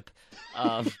companionship.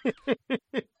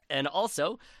 And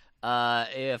also,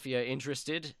 if you're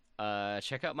interested,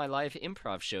 check out my live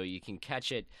improv show. You can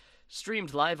catch it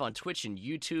streamed live on Twitch and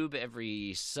YouTube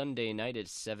every Sunday night at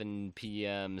 7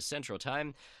 p.m. Central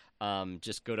Time.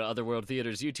 Just go to Otherworld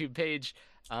Theater's YouTube page,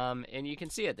 and you can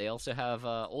see it. They also have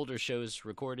older shows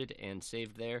recorded and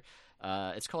saved there.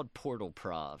 It's called Portal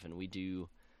Prov, and we do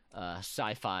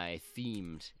sci-fi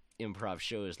themed improv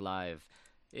shows live.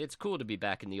 It's cool to be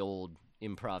back in the old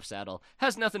improv saddle.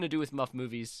 Has nothing to do with Muff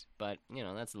Movies, but you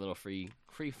know, that's a little free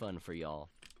fun for y'all.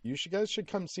 You guys should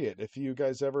come see it. If you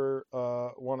guys ever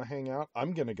want to hang out,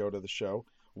 I'm going to go to the show.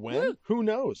 When? Woo! Who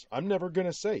knows? I'm never going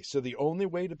to say. So the only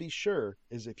way to be sure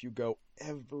is if you go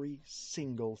every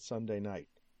single Sunday night.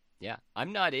 Yeah,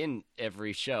 I'm not in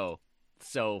every show,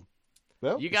 so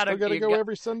Well, you gotta go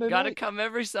every Sunday night. Gotta come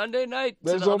every Sunday night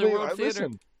to There's the only, Otherworld Theater.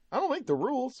 listen, I don't make the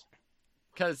rules.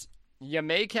 Because you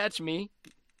may catch me,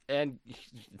 and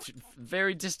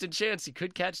very distant chance you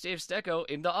could catch Dave Stecco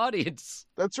in the audience.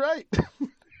 That's right.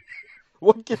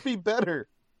 What could be better?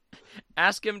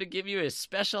 Ask him to give you his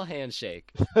special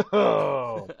handshake.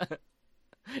 Oh.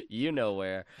 You know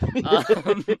where.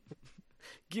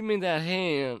 Give me that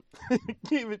hand.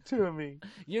 Give it to me.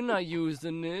 You're not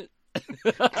using it.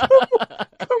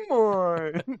 Come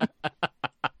on.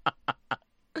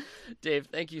 Dave,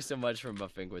 thank you so much for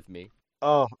muffing with me.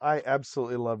 Oh, I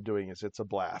absolutely love doing this. It's a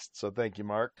blast. So thank you,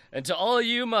 Mark. And to all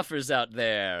you muffers out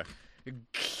there,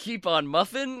 keep on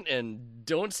muffin and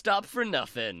don't stop for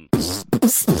nothing.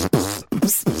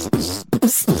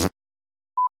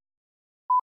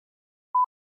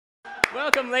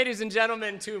 Welcome, ladies and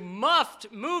gentlemen, to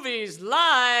Muffed Movies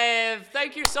Live.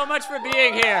 Thank you so much for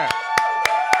being here.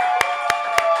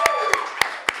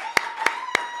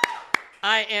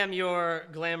 I am your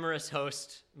glamorous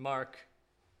host, Mark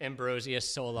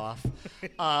Ambrosius Soloff.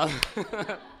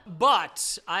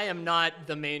 But I am not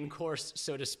the main course,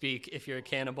 so to speak, if you're a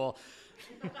cannibal.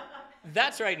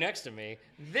 That's right next to me.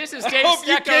 This is Dave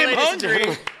Stecco, ladies and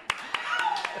gentlemen.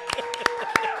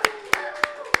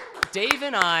 Dave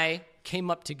and I came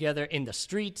up together in the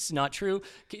streets. Not true.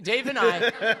 Dave and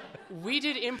I, we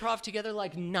did improv together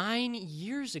like 9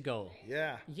 years ago.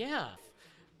 Yeah. Yeah.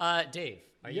 Dave,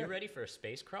 are you ready for a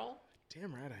space crawl?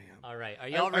 Damn right I am. All right. Are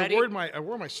y'all ready? I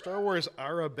wore my Star Wars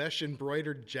Arabesh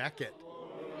embroidered jacket.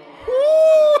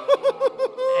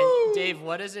 And Dave,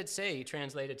 what does it say?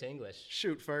 Translate it to English.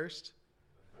 Shoot first.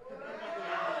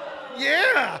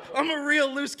 Yeah, I'm a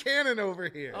real loose cannon over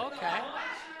here. Okay.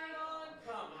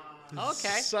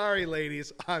 Okay. Sorry,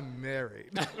 ladies, I'm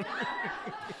married.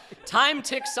 Time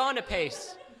ticks on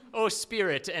apace, O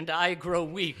spirit, and I grow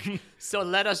weak. So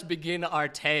let us begin our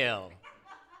tale.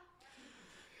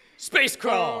 Space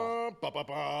crawl. The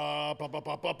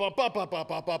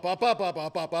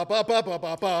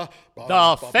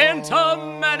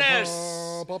Phantom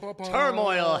Menace!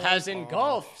 Turmoil has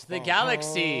engulfed the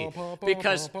galaxy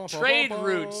because trade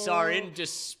routes are in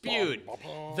dispute.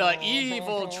 The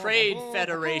evil Trade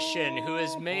Federation, who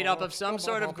is made up of some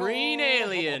sort of green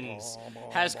aliens,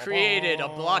 has created a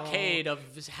blockade of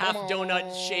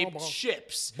half-donut-shaped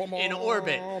ships in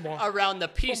orbit around the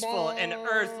peaceful and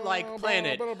Earth-like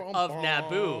planet of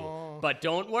Naboo. But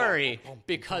don't worry,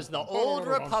 because the Old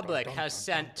Republic has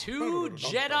sent 2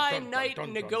 Jedi Knight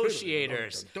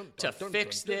negotiators to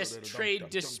fix this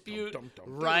trade dispute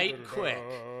right quick.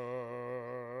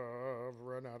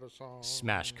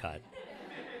 Smash cut.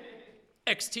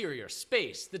 Exterior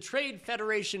space, the Trade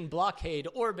Federation blockade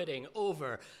orbiting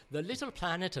over the little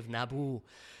planet of Naboo.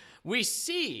 We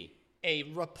see a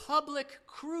Republic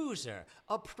cruiser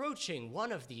approaching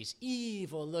one of these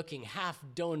evil-looking,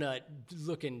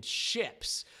 half-donut-looking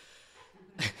ships.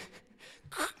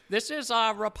 This is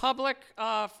a Republic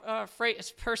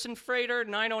person freighter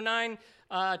 909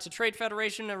 to Trade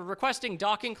Federation requesting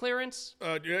docking clearance.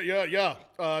 Yeah.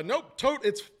 Nope,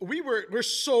 Tote. We're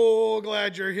so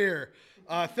glad you're here.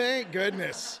 Thank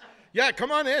goodness. Yeah,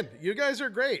 come on in. You guys are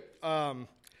great.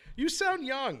 You sound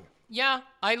young. Yeah,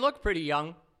 I look pretty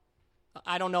young.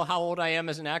 I don't know how old I am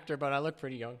as an actor, but I look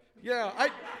pretty young. Yeah,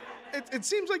 it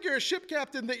seems like you're a ship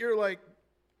captain that you're like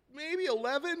maybe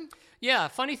 11. Yeah,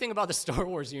 funny thing about the Star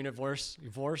Wars universe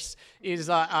is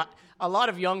a lot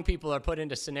of young people are put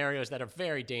into scenarios that are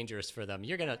very dangerous for them.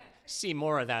 You're going to see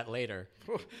more of that later.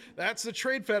 That's the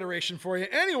Trade Federation for you.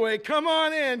 Anyway, come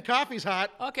on in. Coffee's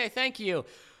hot. Okay, thank you.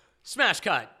 Smash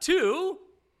cut to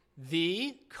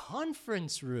the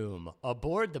conference room.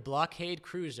 Aboard the blockade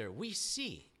cruiser, we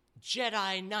see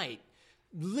Jedi Knight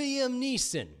Liam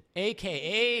Neeson,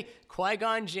 a.k.a.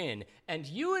 Qui-Gon Jinn, and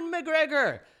Ewan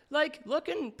McGregor,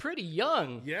 looking pretty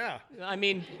young. Yeah. I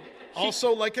mean...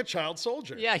 Also like a child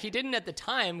soldier. Yeah, he didn't at the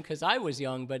time because I was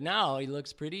young, but now he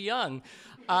looks pretty young.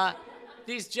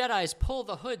 These Jedis pull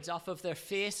the hoods off of their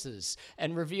faces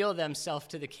and reveal themselves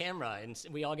to the camera, and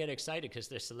we all get excited because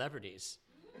they're celebrities.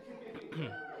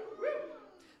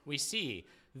 We see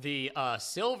the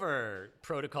silver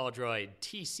protocol droid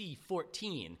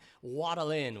TC-14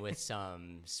 waddle in with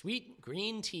some sweet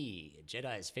green tea, a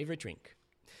Jedi's favorite drink.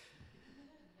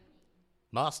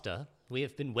 Master, we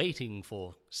have been waiting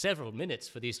for several minutes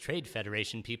for these Trade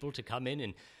Federation people to come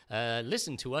in and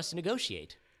listen to us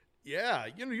negotiate. Yeah,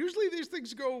 usually these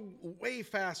things go way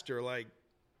faster. Like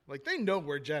they know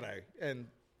we're Jedi, and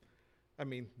I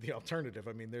mean the alternative.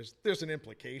 I mean, there's an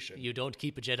implication. You don't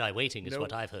keep a Jedi waiting, is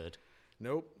what I've heard.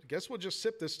 Nope. Guess we'll just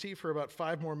sip this tea for about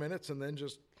 5 more minutes and then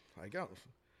just go.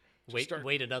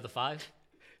 Wait another 5?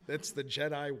 That's the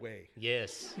Jedi way.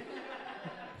 Yes.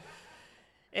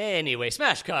 Anyway,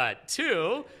 smash cut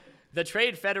to the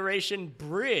Trade Federation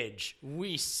bridge.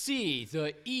 We see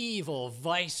the evil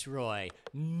Viceroy,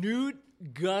 Newt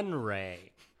Gunray.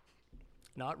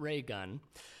 Not Ray Gun.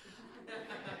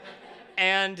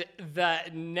 And the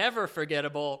never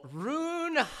forgettable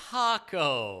Rune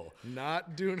Hako.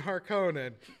 Not Dune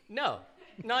Harkonnen. No,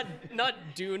 not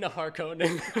Dune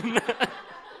Harkonnen.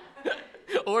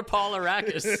 Or Paul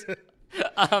Arrakis.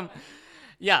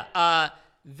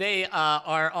 They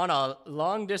are on a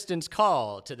long-distance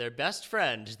call to their best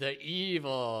friend, the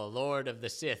evil Lord of the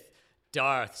Sith,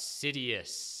 Darth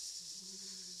Sidious.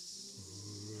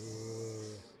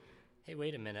 Hey,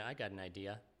 wait a minute. I got an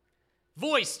idea.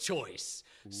 Voice choice.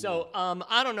 Ooh. So,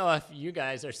 I don't know if you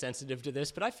guys are sensitive to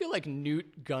this, but I feel like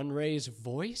Newt Gunray's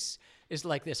voice is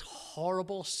like this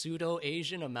horrible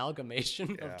pseudo-Asian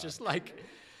amalgamation of just like...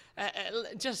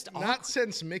 Not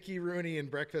since Mickey Rooney in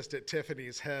Breakfast at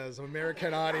Tiffany's has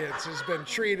American audiences been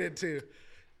treated to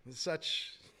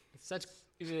such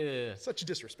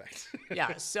disrespect.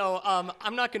 Yeah, so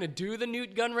I'm not going to do the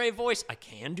Newt Gunray voice. I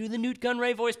can do the Newt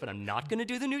Gunray voice, but I'm not going to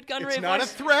do the Newt Gunray voice. It's not a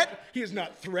threat. He is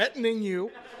not threatening you.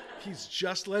 He's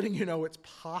just letting you know it's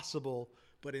possible,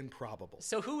 but improbable.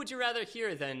 So who would you rather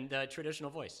hear than the traditional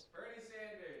voice? Bernie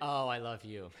Sanders. Oh, I love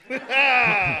you.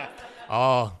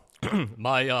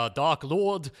 My Dark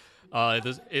Lord,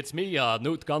 it's me,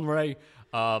 Newt Gunray.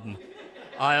 I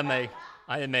am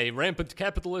a rampant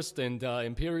capitalist and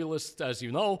imperialist, as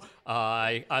you know.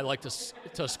 I like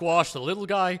to squash the little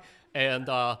guy, and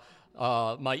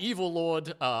my evil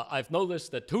lord. I've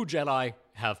noticed that 2 Jedi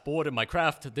have boarded my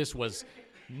craft. This was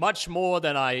much more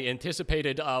than I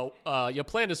anticipated. Your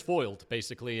plan is foiled,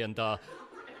 basically, and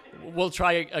we'll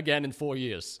try again in 4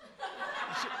 years.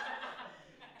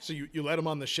 So you let them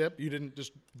on the ship? You didn't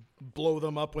just blow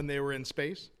them up when they were in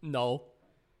space? No.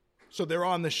 So they're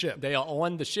on the ship. They are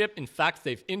on the ship. In fact,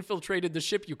 they've infiltrated the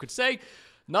ship, you could say.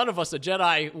 None of us are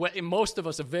Jedi. Most of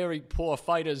us are very poor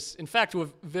fighters. In fact, we're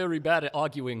very bad at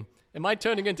arguing. Am I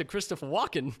turning into Christopher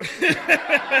Walken?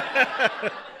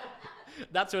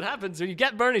 That's what happens when you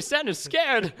get Bernie Sanders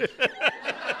scared.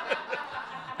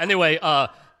 Anyway,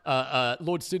 Lord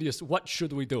Sidious, what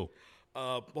should we do?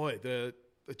 Boy, the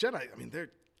Jedi, I mean,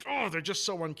 they're just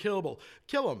so unkillable.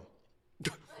 Kill them.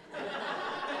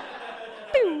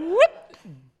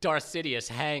 Darth Sidious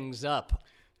hangs up.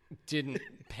 Didn't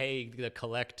pay the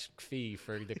collect fee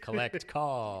for the collect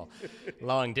call.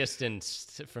 Long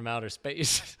distance from outer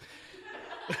space.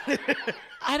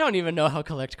 I don't even know how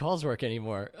collect calls work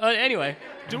anymore. Anyway.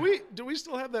 Do we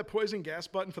still have that poison gas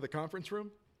button for the conference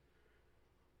room?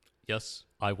 Yes,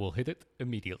 I will hit it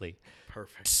immediately.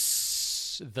 Perfect.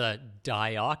 The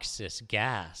dioxis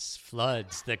gas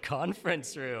floods the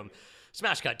conference room.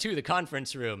 Smash cut to the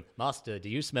conference room. Master, do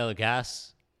you smell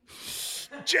gas?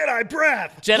 Jedi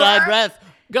breath! Jedi breath,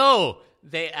 go!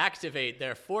 They activate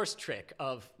their force trick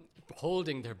of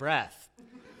holding their breath.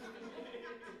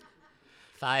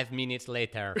 5 minutes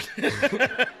later.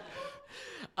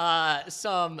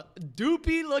 Some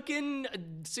doopy-looking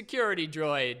security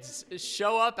droids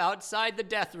show up outside the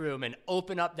death room and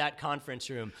open up that conference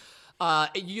room.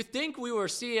 You think we were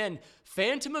seeing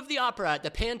Phantom of the Opera at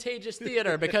the Pantages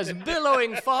Theater because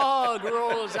billowing fog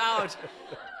rolls out,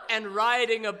 and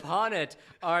riding upon it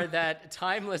are that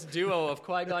timeless duo of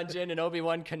Qui-Gon Jinn and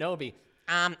Obi-Wan Kenobi.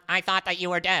 I thought that you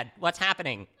were dead. What's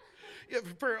happening? Yeah,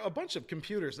 for a bunch of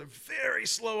computers, they're very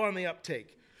slow on the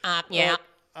uptake. Yeah.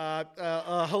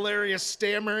 Hilarious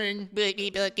stammering,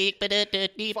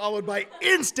 followed by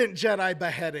instant Jedi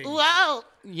beheading. Wow!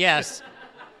 Yes.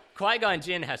 Qui-Gon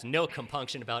Jinn has no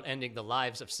compunction about ending the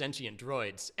lives of sentient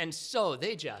droids, and so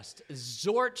they just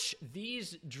zorch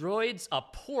these droids a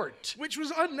port. Which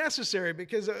was unnecessary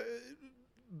because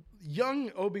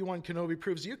young Obi-Wan Kenobi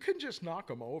proves you can just knock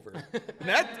them over.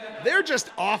 They're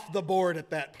just off the board at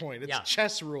that point. It's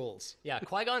chess rules. Yeah,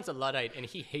 Qui-Gon's a Luddite, and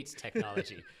he hates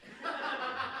technology.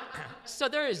 So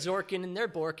they're Zorkin and they're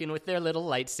Borkin with their little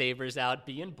lightsabers out,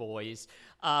 being boys.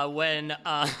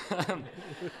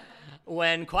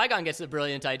 When Qui-Gon gets the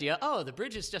brilliant idea, the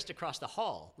bridge is just across the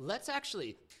hall. Let's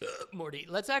actually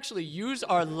use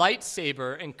our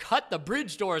lightsaber and cut the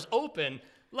bridge doors open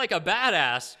like a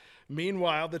badass.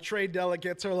 Meanwhile, the trade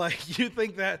delegates are like, you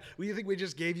think we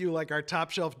just gave you like our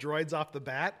top shelf droids off the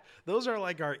bat? Those are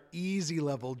like our easy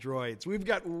level droids. We've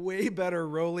got way better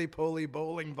roly-poly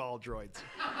bowling ball droids.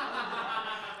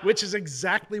 Which is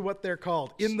exactly what they're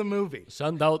called in the movie.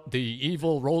 Send out the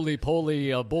evil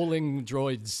roly-poly bowling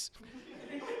droids.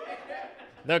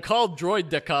 They're called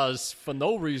droidecas for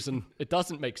no reason. It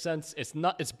doesn't make sense.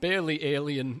 It's barely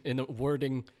alien in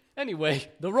wording. Anyway,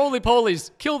 the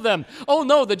roly-polies, kill them. Oh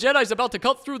no, the Jedi's about to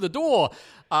cut through the door.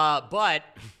 But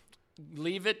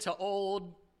leave it to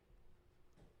old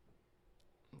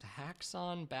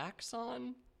Haxon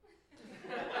Baxon?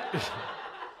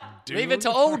 Leave it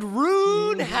to old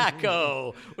Rune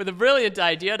Hacko with a brilliant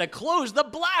idea to close the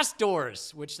blast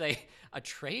doors, which a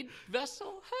trade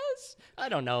vessel has? I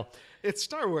don't know. It's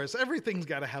Star Wars. Everything's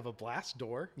got to have a blast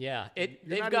door. Yeah,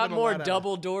 they've got more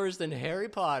double doors than Harry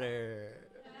Potter.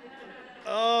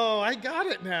 Oh, I got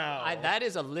it now. That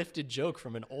is a lifted joke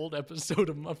from an old episode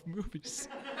of Muff Movies.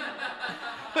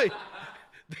 Wait,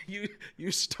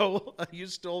 you stole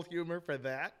humor for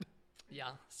that?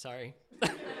 Yeah, sorry.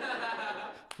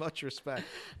 Much respect.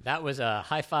 That was a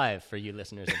high five for you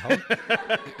listeners at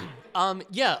home.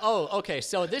 Okay,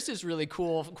 so this is really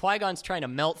cool. Qui-Gon's trying to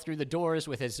melt through the doors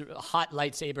with his hot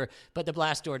lightsaber, but the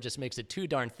blast door just makes it too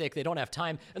darn thick. They don't have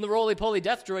time, and the roly-poly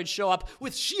death droids show up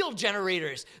with shield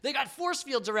generators. They got force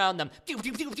fields around them,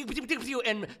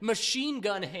 and machine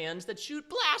gun hands that shoot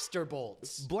blaster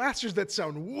bolts. Blasters that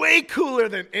sound way cooler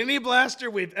than any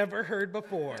blaster we've ever heard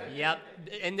before. Yep,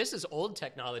 and this is old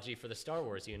technology for the Star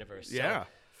Wars universe. Yeah. So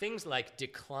things like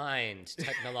declined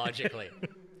technologically.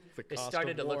 They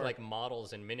started to look like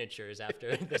models and miniatures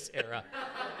after this era.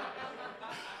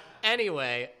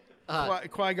 Anyway.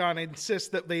 Qui-Gon insists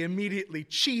that they immediately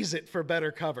cheese it for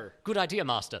better cover. Good idea,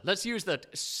 Master. Let's use the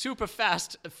super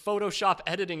fast Photoshop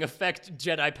editing effect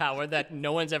Jedi power that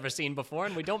no one's ever seen before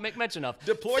and we don't make mention of.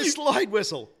 Deploy slide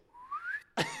whistle.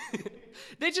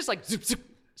 They just like zoop, zoop,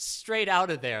 straight out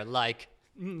of there like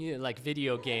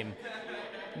video game.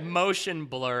 Motion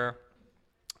blur,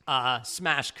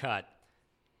 smash cut.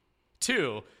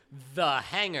 2, the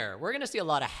hangar. We're going to see a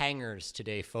lot of hangars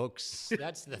today, folks.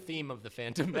 That's the theme of the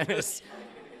Phantom Menace.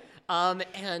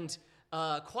 And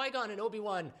Qui-Gon and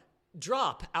Obi-Wan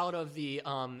drop out of the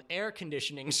air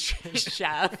conditioning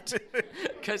shaft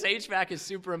because HVAC is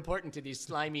super important to these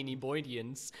slimy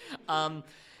Neboidians.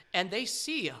 And they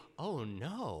see, oh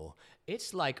no,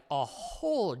 it's like a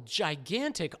whole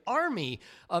gigantic army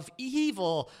of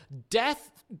evil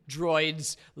death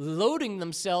droids loading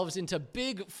themselves into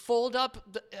big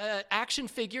fold-up action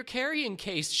figure carrying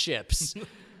case ships.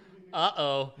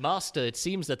 Uh-oh, Master, it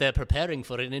seems that they're preparing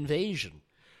for an invasion.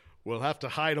 We'll have to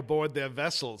hide aboard their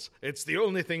vessels. It's the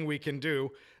only thing we can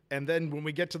do. And then when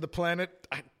we get to the planet,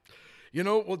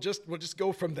 we'll just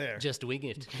go from there. Just wing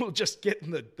it. We'll just get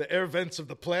in the air vents of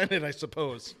the planet, I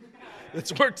suppose.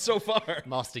 It's worked so far.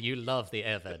 Master, you love the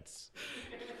air vents.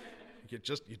 You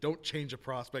don't change a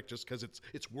prospect just because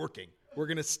it's working. We're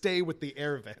gonna stay with the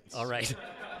air vents. All right.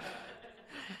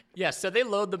 Yeah, so they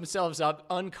load themselves up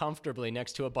uncomfortably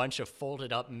next to a bunch of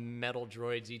folded up metal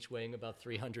droids, each weighing about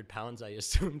 300 pounds, I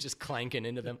assume, just clanking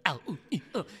into them. Ow, ooh, ee,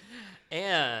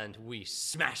 And we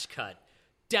smash cut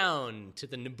down to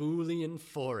the Nebulian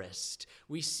forest.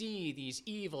 We see these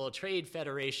evil Trade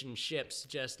Federation ships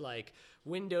just like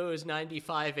Windows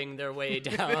 95ing their way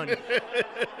down,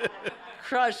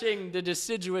 crushing the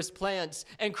deciduous plants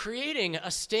and creating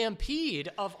a stampede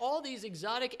of all these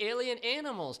exotic alien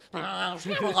animals. The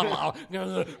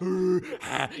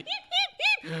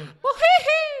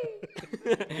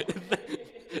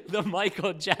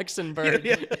Michael Jackson bird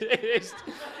is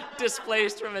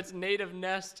displaced from its native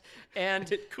nest,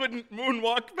 and It couldn't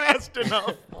moonwalk fast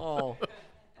enough. oh,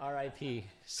 R.I.P.,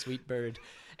 sweet bird.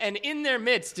 And in their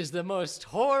midst is the most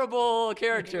horrible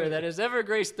character that has ever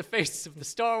graced the face of the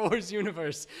Star Wars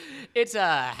universe. It's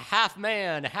a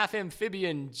half-man,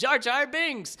 half-amphibian Jar Jar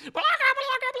Binks.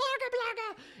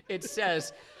 It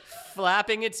says,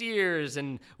 flapping its ears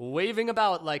and waving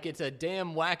about like it's a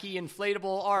damn wacky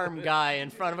inflatable arm guy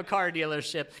in front of a car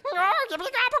dealership.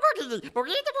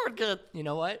 You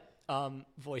know what?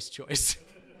 Voice choice.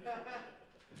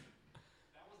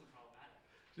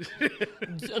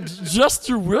 Just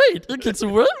you wait. It gets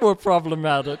way more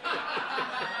problematic.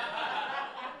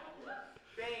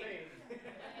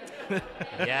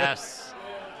 Yes.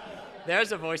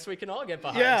 There's a voice we can all get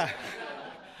behind. Yeah.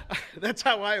 That's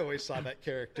how I always saw that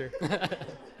character.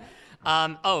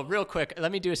 Real quick,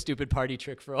 let me do a stupid party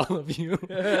trick for all of you.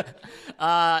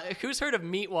 Who's heard of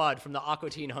Meatwad from the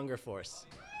Aqua Teen Hunger Force?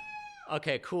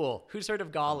 Okay, cool. Who's heard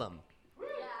of Gollum?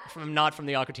 Not from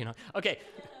the Aqua Teen Hunger. Okay,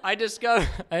 I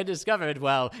discovered,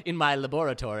 well, in my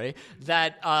laboratory,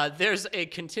 that there's a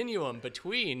continuum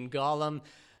between Gollum,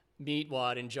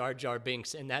 Meatwad, and Jar Jar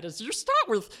Binks, and that is You start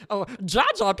with Jar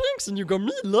Jar Binks and you go,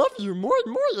 me love you more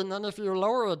and more. And then if you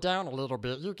lower it down a little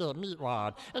bit, you get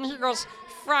Meatwad. And he goes,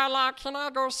 Frylock, can I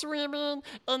go swimming?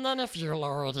 And then if you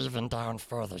lower it even down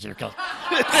further, you get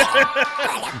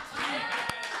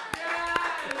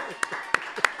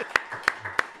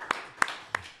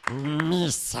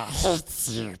Misa hates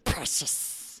you,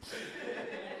 precious.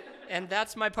 And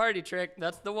that's my party trick.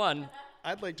 That's the one.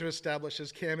 I'd like to establish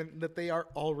as canon that they are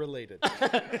all related.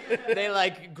 They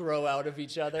like grow out of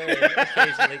each other and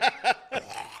occasionally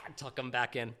tuck them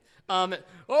back in.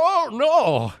 Oh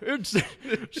no, it's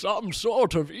some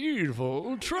sort of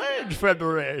evil trade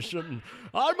federation.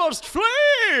 I must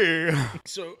flee.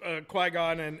 So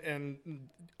Qui-Gon and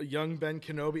young Ben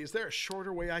Kenobi, is there a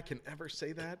shorter way I can ever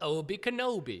say that? Obi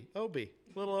Kenobi. Obi.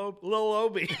 Little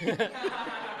Obi.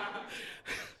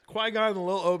 Qui-Gon and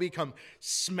little Obi come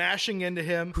smashing into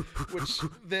him, which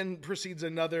then precedes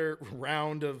another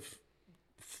round of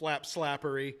flap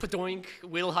slappery. Padoink,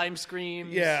 Wilhelm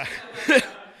screams. Yeah.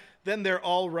 Then they're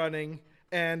all running.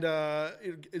 And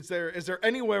is there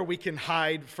anywhere we can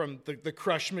hide from the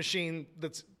crush machine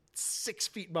that's 6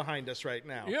 feet behind us right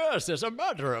now? Yes, as a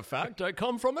matter of fact, I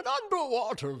come from an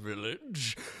underwater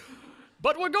village.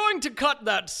 But we're going to cut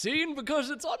that scene because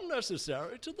it's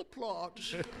unnecessary to the plot.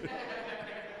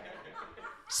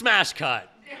 Smash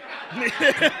cut.